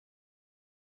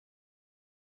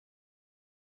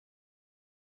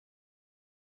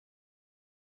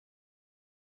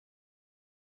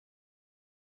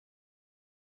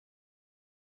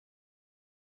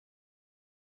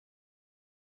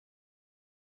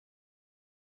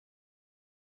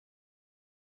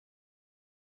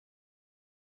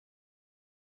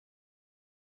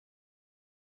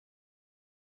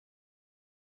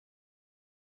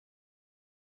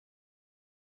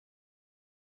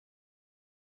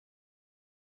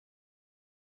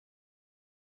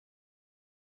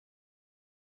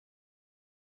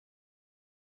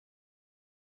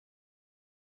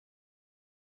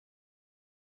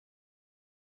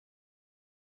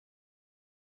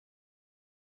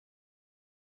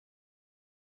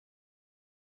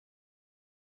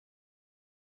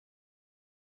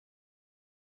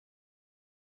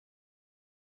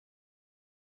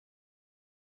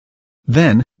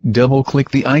Then, double-click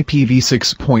the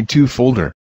IPv6.2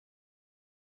 folder.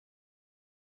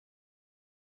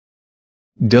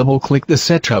 Double-click the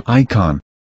setup icon.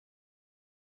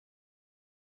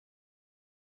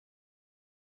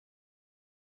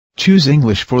 Choose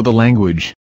English for the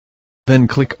language. Then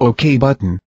click OK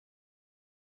button.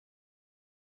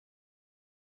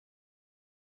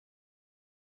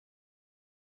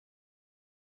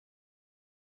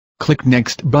 Click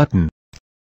Next button.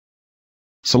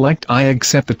 Select I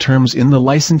accept the terms in the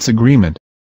license agreement.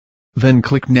 Then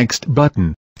click Next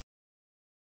button.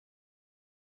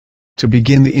 To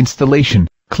begin the installation,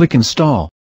 click Install.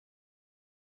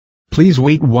 Please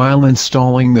wait while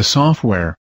installing the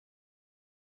software.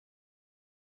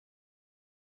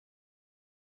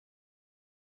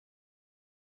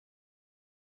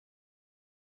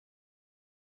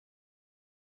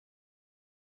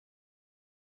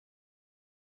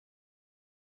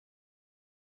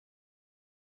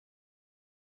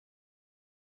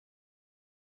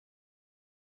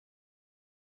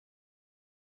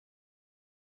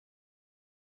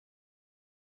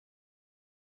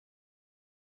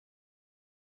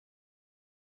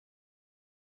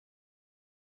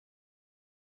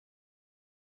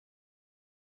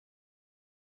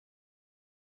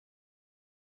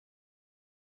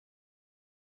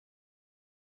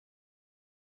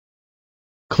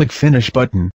 Click Finish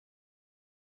button.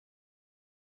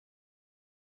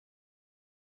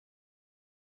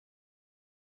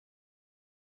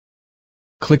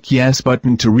 Click Yes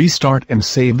button to restart and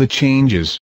save the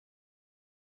changes.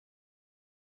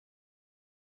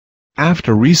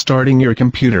 After restarting your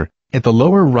computer, at the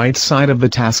lower right side of the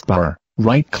taskbar,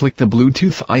 right-click the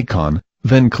Bluetooth icon,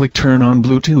 then click Turn on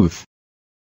Bluetooth.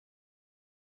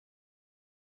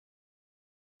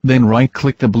 Then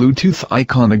right-click the Bluetooth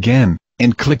icon again,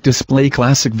 and click Display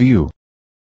Classic View.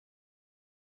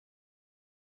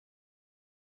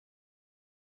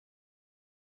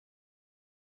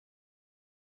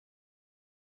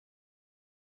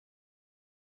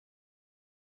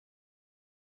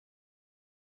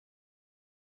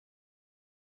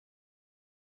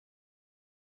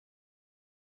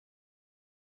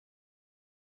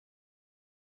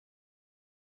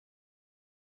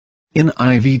 In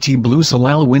IVT Blue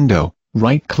Salal window,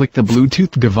 right-click the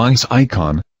Bluetooth device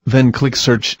icon, then click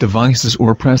Search Devices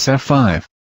or press F5.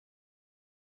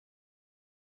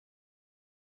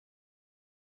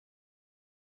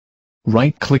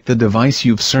 Right-click the device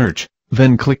you've searched,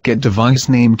 then click Get Device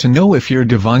Name to know if your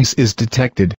device is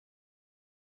detected.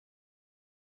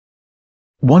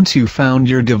 Once you found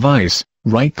your device,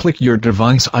 right-click your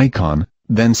device icon,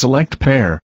 then select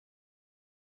Pair.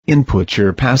 Input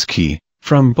your passkey.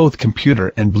 From both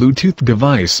computer and Bluetooth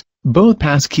device, both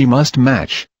passkey must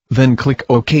match, then click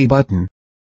OK button.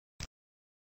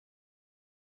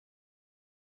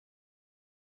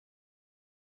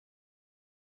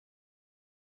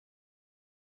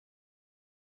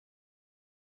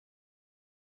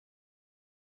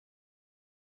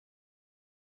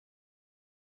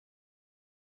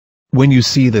 When you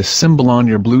see this symbol on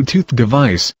your Bluetooth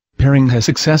device, pairing has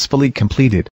successfully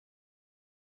completed.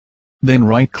 Then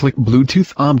right-click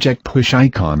Bluetooth Object Push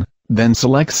icon, then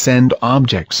select Send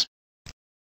Objects.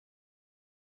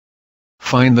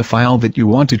 Find the file that you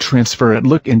want to transfer at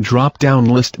Look and drop-down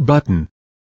List button.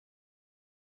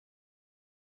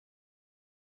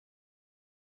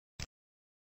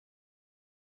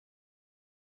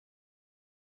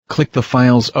 Click the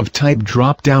Files of Type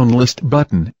drop-down List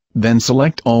button, then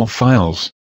select All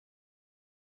Files.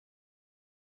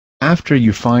 After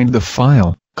you find the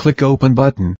file, click Open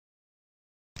button.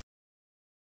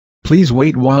 Please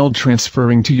wait while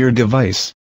transferring to your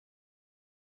device.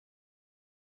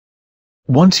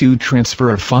 Once you transfer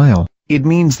a file, it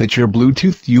means that your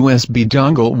Bluetooth USB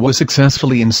dongle was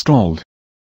successfully installed.